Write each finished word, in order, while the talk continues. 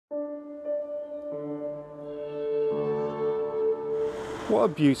What a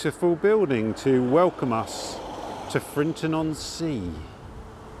beautiful building to welcome us to Frinton-on-Sea.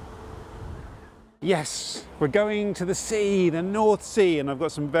 Yes, we're going to the sea, the North Sea, and I've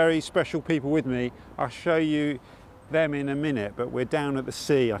got some very special people with me. I'll show you them in a minute, but we're down at the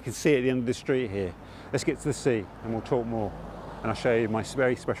sea. I can see it at the end of the street here. Let's get to the sea and we'll talk more, and I'll show you my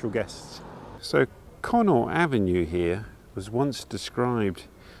very special guests. So Connaught Avenue here was once described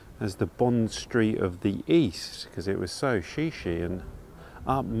as the Bond Street of the East because it was so chic-y and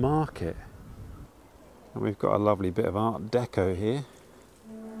upmarket. And we've got a lovely bit of Art Deco here.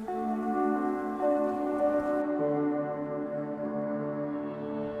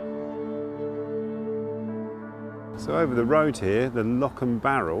 So over the road here, the Lock and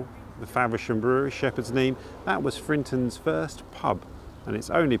Barrel, the Faversham Brewery, Shepherd's Neame, that was Frinton's first pub and its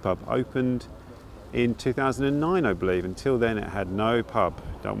only pub, opened in 2009 I believe. Until then it had no pub.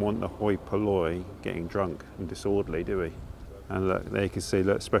 Don't want the hoi polloi getting drunk and disorderly, do we? And look, there you can see,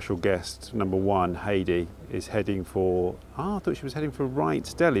 look, special guest number one, Heidi, is heading for, I thought she was heading for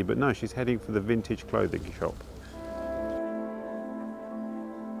Wright's Deli, but no, she's heading for the vintage clothing shop.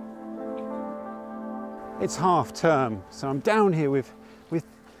 It's half term, so I'm down here with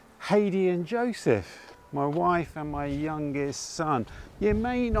Heidi and Joseph, my wife and my youngest son. You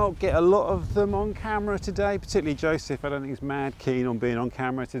may not get a lot of them on camera today, particularly Joseph. I don't think he's mad keen on being on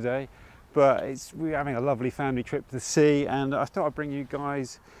camera today. But we're having a lovely family trip to the sea, and I thought I'd bring you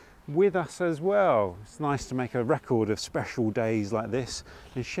guys with us as well. It's nice to make a record of special days like this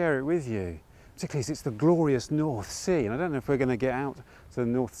and share it with you, particularly as it's the glorious North Sea. And I don't know if we're going to get out to the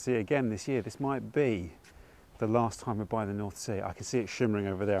North Sea again this year. This might be the last time we're by the North Sea. I can see it shimmering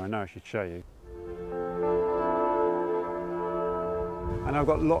over there. I know I should show you. And I've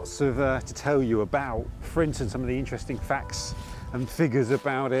got lots of to tell you about Frinton, some of the interesting facts and figures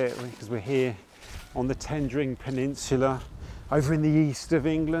about it, because we're here on the Tendring Peninsula over in the east of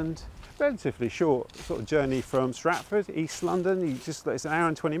England. Relatively short sort of journey from Stratford, East London. It's an hour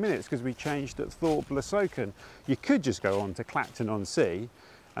and 20 minutes because we changed at Thorpe-le-Soken. You could just go on to Clacton-on-Sea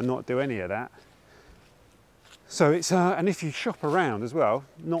and not do any of that. So it's, and if you shop around as well,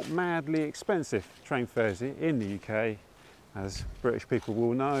 not madly expensive. Train fares in the UK, as British people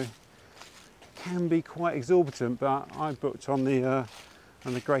will know, can be quite exorbitant, but I booked on the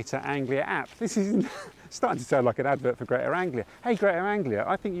Greater Anglia app. This is starting to sound like an advert for Greater Anglia. Hey Greater Anglia,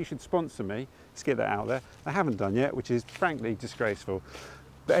 I think you should sponsor me. Let's get that out there. I haven't done yet, which is frankly disgraceful.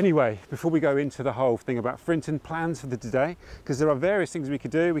 But anyway, before we go into the whole thing about Frinton, plans for the today, because there are various things we could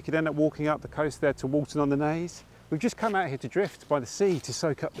do. We could end up walking up the coast there to Walton-on-the-Naze. We've just come out here to drift by the sea to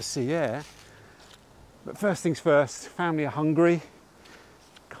soak up the sea air. But first things first, family are hungry.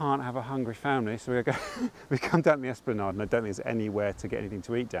 Can't have a hungry family, so we've come down to the esplanade, and I don't think there's anywhere to get anything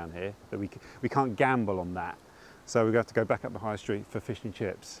to eat down here. That we can't gamble on that, so we're going to have to go back up the high street for fish and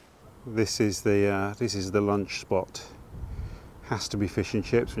chips. This is the lunch spot. Has to be fish and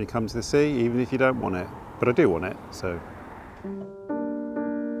chips when you come to the sea, even if you don't want it. But I do want it, so.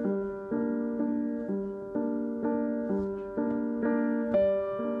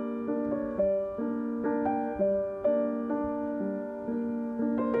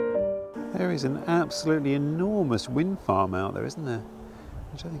 There is an absolutely enormous wind farm out there, isn't there?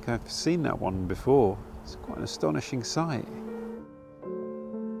 I don't think I've seen that one before. It's quite an astonishing sight.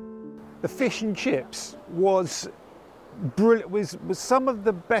 The fish and chips was brilliant, was some of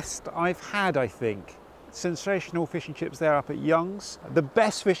the best I've had, I think. Sensational fish and chips there up at Young's. The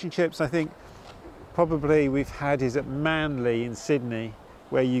best fish and chips I think probably we've had is at Manly in Sydney,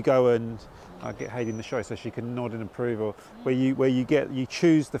 where you go and I'll get Heidi in the show so she can nod in approval. Where you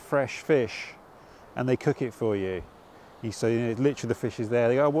choose the fresh fish, and they cook it for you. So literally the fish is there.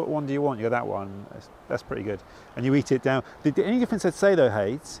 They go, oh, what one do you want? You go, that one. That's pretty good. And you eat it down. The only difference I'd say though,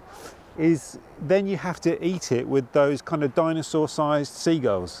 Heids, is then you have to eat it with those kind of dinosaur-sized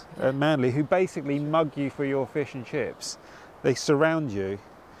seagulls at Manly, who basically mug you for your fish and chips. They surround you,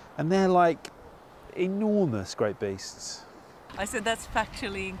 and they're like enormous great beasts. I said that's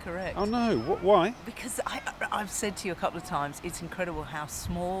factually incorrect. Oh no, why? Because I've said to you a couple of times, it's incredible how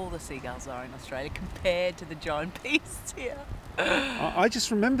small the seagulls are in Australia compared to the giant beasts here. I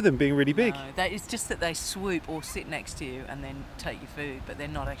just remember them being really big. No, it's just that they swoop or sit next to you and then take your food, but they're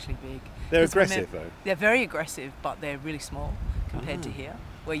not actually big. They're aggressive though. They're very aggressive, but they're really small compared to here,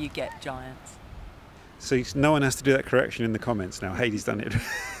 where you get giants. So no one has to do that correction in the comments now. Heidi's done it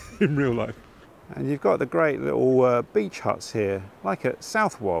in real life. And you've got the great little beach huts here, like at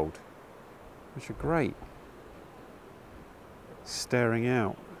Southwold, which are great. Staring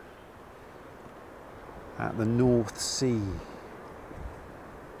out at the North Sea.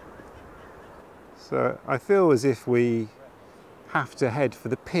 So I feel as if we have to head for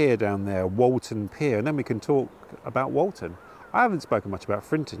the pier down there, Walton Pier, and then we can talk about Walton. I haven't spoken much about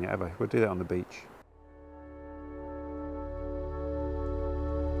Frinton yet, have I? We'll do that on the beach.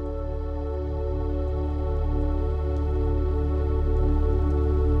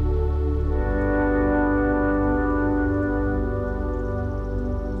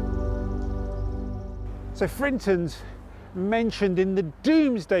 So Frinton's mentioned in the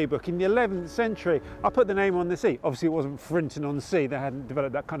Domesday Book in the 11th century. I put the name on the sea. Obviously it wasn't Frinton-on-Sea, they hadn't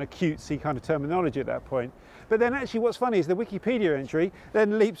developed that kind of cutesy kind of terminology at that point. But then actually what's funny is the Wikipedia entry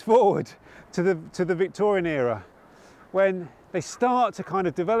then leaps forward to the Victorian era, when they start to kind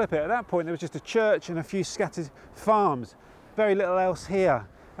of develop it. At that point there was just a church and a few scattered farms, very little else here.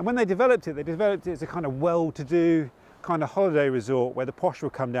 And when they developed it as a kind of well-to-do kind of holiday resort where the posh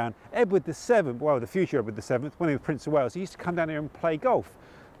would come down. Edward VII, well, the future Edward VII, when he was Prince of Wales, he used to come down here and play golf.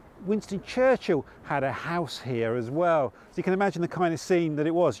 Winston Churchill had a house here as well. So you can imagine the kind of scene that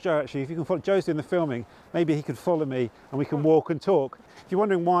it was. Joe, actually, if you can follow, Joe's doing the filming, maybe he could follow me and we can walk and talk. If you're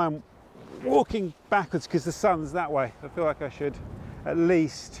wondering why I'm walking backwards, because the sun's that way, I feel like I should at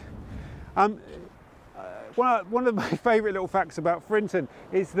least. One of my favourite little facts about Frinton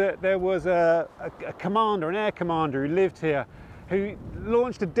is that there was a commander, an air commander who lived here, who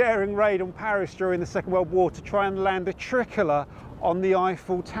launched a daring raid on Paris during the Second World War to try and land a tricolour on the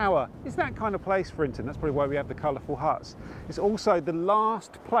Eiffel Tower. It's that kind of place, Frinton. That's probably why we have the colourful huts. It's also the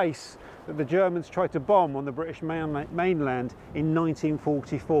last place that the Germans tried to bomb on the British mainland in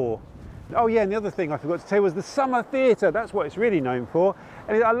 1944. Oh yeah, and the other thing I forgot to tell you was the Summer Theatre. That's what it's really known for.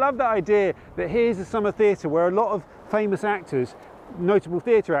 And I love that idea that here's a summer theatre where a lot of famous actors, notable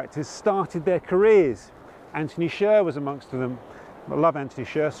theatre actors, started their careers. Anthony Sher was amongst them. I love Anthony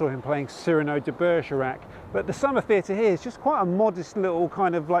Sher, saw him playing Cyrano de Bergerac. But the Summer Theatre here is just quite a modest little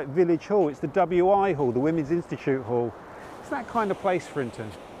kind of like village hall. It's the WI Hall, the Women's Institute Hall. It's that kind of place,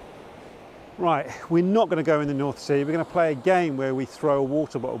 Frinton. Right, we're not going to go in the North Sea. We're going to play a game where we throw a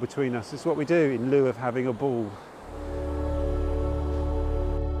water bottle between us. This is what we do in lieu of having a ball.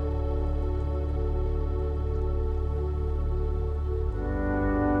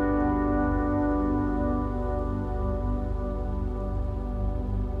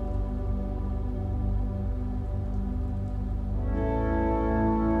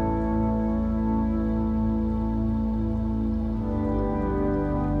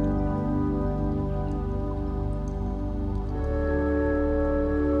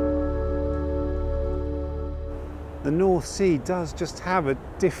 The North Sea does just have a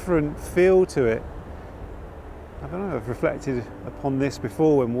different feel to it. I don't know, I've reflected upon this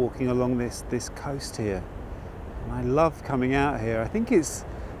before when walking along this coast here. And I love coming out here. I think it's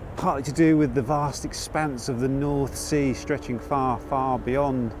partly to do with the vast expanse of the North Sea stretching far, far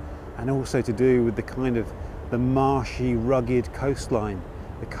beyond, and also to do with the kind of the marshy, rugged coastline.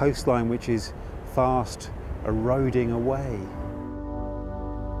 The coastline which is fast eroding away.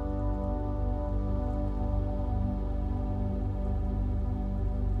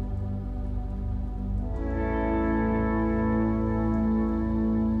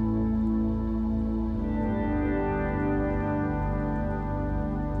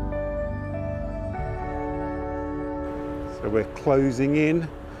 So we're closing in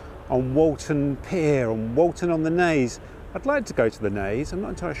on Walton Pier, on Walton-on-the-Naze. I'd like to go to the Naze. I'm not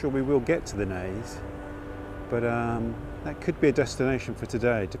entirely sure we will get to the Naze, but that could be a destination for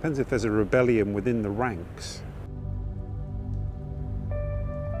today. Depends if there's a rebellion within the ranks.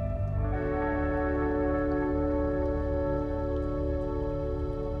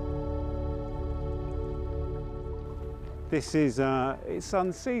 This is, it's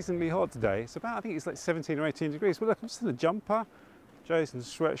unseasonably hot today. It's about, I think it's like 17 or 18 degrees. Well look, I'm just in a jumper, Joe's in a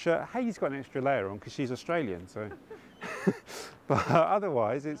sweatshirt. Hayes got an extra layer on because she's Australian, so. But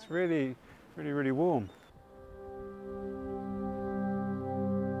otherwise it's really, really, really warm.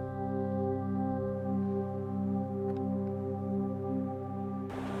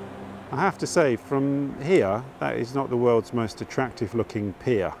 I have to say, from here, that is not the world's most attractive looking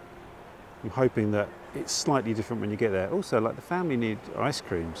pier. I'm hoping that it's slightly different when you get there. Also, like, the family need ice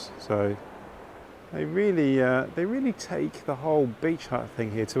creams, so they really take the whole beach hut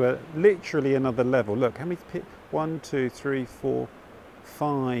thing here to literally another level. Look, how many? 1, 2, 3, 4,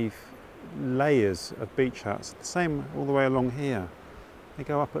 5 layers of beach huts. The same all the way along here. They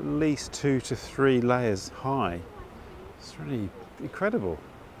go up at least 2 to 3 layers high. It's really incredible.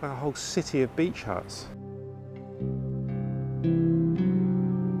 Like a whole city of beach huts.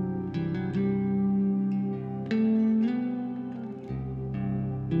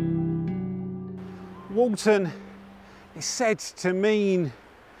 Walton is said to mean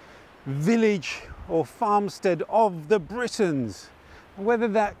village or farmstead of the Britons. Whether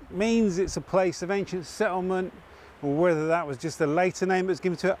that means it's a place of ancient settlement or whether that was just a later name that was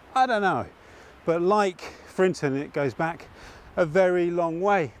given to it, I don't know. But like Frinton, it goes back a very long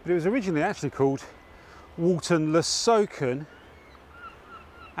way. But it was originally actually called Walton-le-Soken,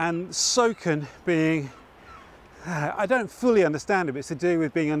 and Soken being, I don't fully understand it, but it's to do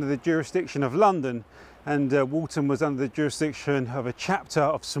with being under the jurisdiction of London, and Walton was under the jurisdiction of a chapter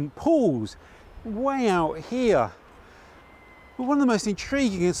of St Paul's way out here. But one of the most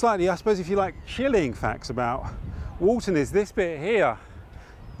intriguing and slightly, I suppose if you like, chilling facts about Walton is this bit here.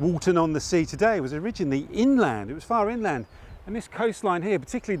 Walton-on-the-Sea today was originally inland, it was far inland, and this coastline here,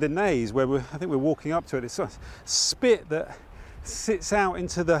 particularly the Naze, where I think we're walking up to it, it's a spit that sits out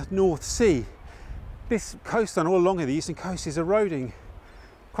into the North Sea. This coastline all along here, the eastern coast, is eroding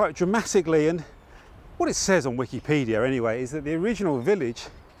quite dramatically, and what it says on Wikipedia anyway is that the original village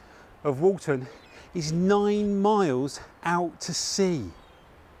of Walton is 9 miles out to sea.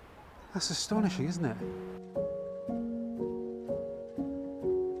 That's astonishing, isn't it?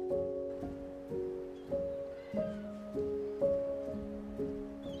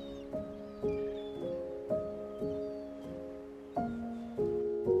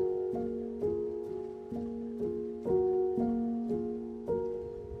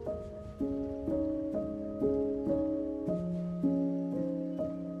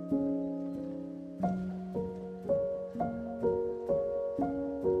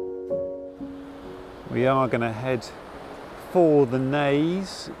 We are going to head for the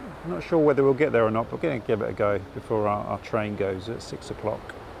Naze. I'm not sure whether we'll get there or not, but we're going to give it a go before our train goes at 6 o'clock.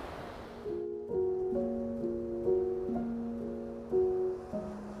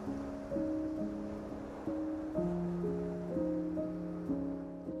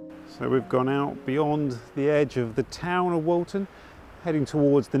 So we've gone out beyond the edge of the town of Walton, heading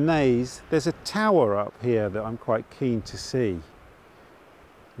towards the Naze. There's a tower up here that I'm quite keen to see,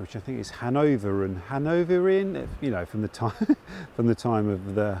 which I think is Hanoverian, you know, from the time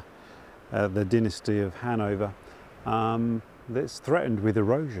of the dynasty of Hanover, that's threatened with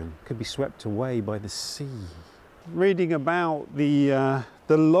erosion, could be swept away by the sea. Reading about the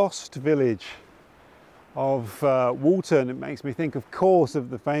lost village of Walton, it makes me think, of course, of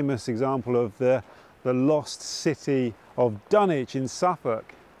the famous example of the lost city of Dunwich in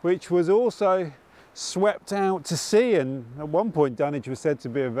Suffolk, which was also swept out to sea, and at one point Dunwich was said to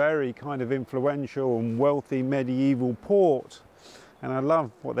be a very kind of influential and wealthy medieval port. And I love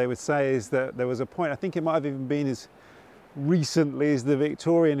what they would say is that there was a point, I think it might have even been as recently as the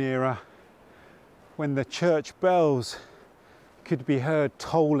Victorian era, when the church bells could be heard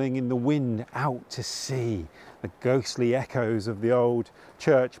tolling in the wind out to sea, the ghostly echoes of the old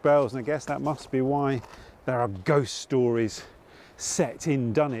church bells. And I guess that must be why there are ghost stories set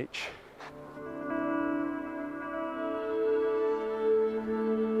in Dunwich.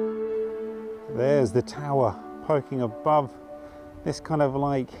 There's the tower poking above this kind of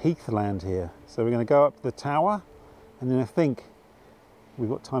like heathland here. So we're going to go up to the tower, and then I think we've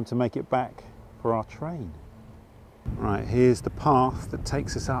got time to make it back for our train. Right, here's the path that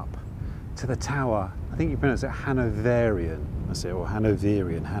takes us up to the tower. I think you pronounce it Hanoverian. That's it, or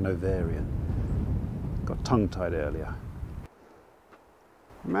Hanoverian. Got tongue-tied earlier.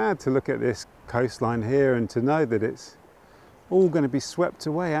 Mad to look at this coastline here and to know that it's all going to be swept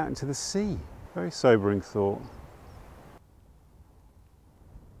away out into the sea. Very sobering thought.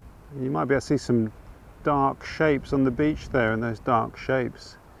 You might be able to see some dark shapes on the beach there, and those dark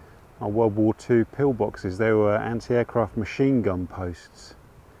shapes are World War II pillboxes. They were anti-aircraft machine gun posts.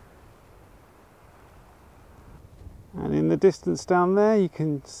 And in the distance down there, you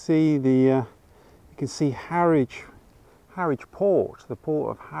can see Harwich Port, the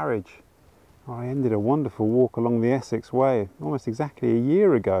port of Harwich. Oh, I ended a wonderful walk along the Essex Way almost exactly a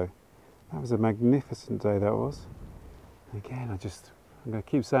year ago. That was a magnificent day, that was. Again, I'm going to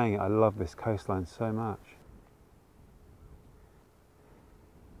keep saying it, I love this coastline so much.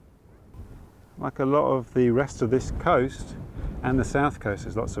 Like a lot of the rest of this coast and the south coast,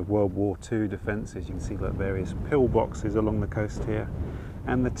 there's lots of World War II defences. You can see like various pillboxes along the coast here.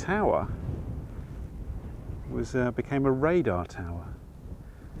 And the tower became a radar tower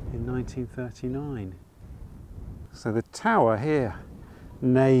in 1939. So the tower here,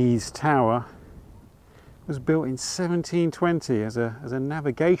 Naze Tower, was built in 1720 as a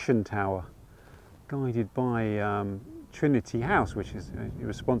navigation tower, guided by Trinity House, which is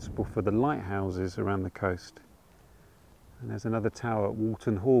responsible for the lighthouses around the coast. And there's another tower at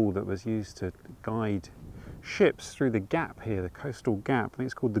Walton Hall that was used to guide ships through the gap here, the coastal gap. I think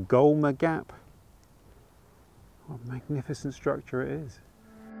it's called the Golmer Gap. What a magnificent structure it is.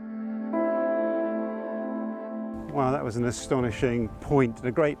 Wow, that was an astonishing point and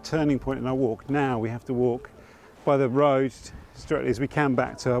a great turning point in our walk. Now we have to walk by the road as directly as we can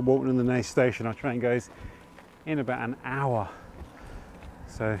back to Walton-on-the-Naze station. Our train goes in about an hour.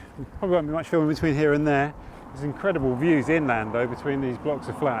 So probably won't be much filming between here and there. There's incredible views inland though between these blocks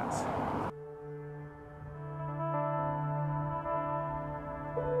of flats.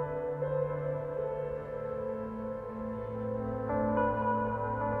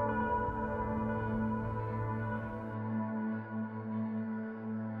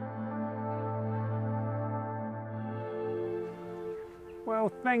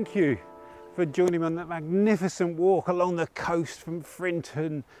 Well, thank you for joining me on that magnificent walk along the coast from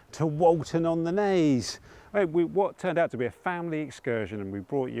Frinton to Walton-on-the-Naze. What turned out to be a family excursion, and we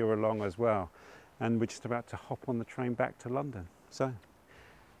brought you along as well. And we're just about to hop on the train back to London. So,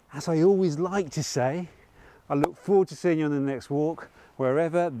 as I always like to say, I look forward to seeing you on the next walk,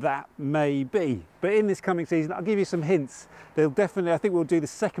 wherever that may be. But in this coming season, I'll give you some hints. They'll definitely, I think we'll do the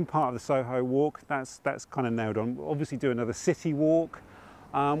second part of the Soho walk. That's kind of nailed on. We'll obviously do another city walk.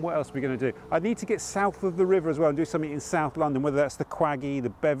 What else are we going to do? I need to get south of the river as well and do something in South London, whether that's the Quaggy, the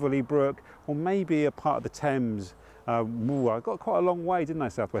Beverley Brook, or maybe a part of the Thames. I got quite a long way, didn't I,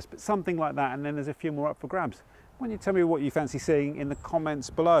 southwest, but something like that, and then there's a few more up for grabs. Why don't you tell me what you fancy seeing in the comments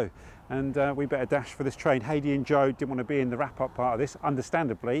below? And we better dash for this train. Hayley and Joe didn't want to be in the wrap-up part of this.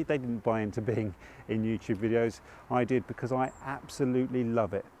 Understandably, they didn't buy into being in YouTube videos. I did because I absolutely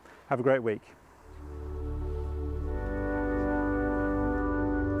love it. Have a great week.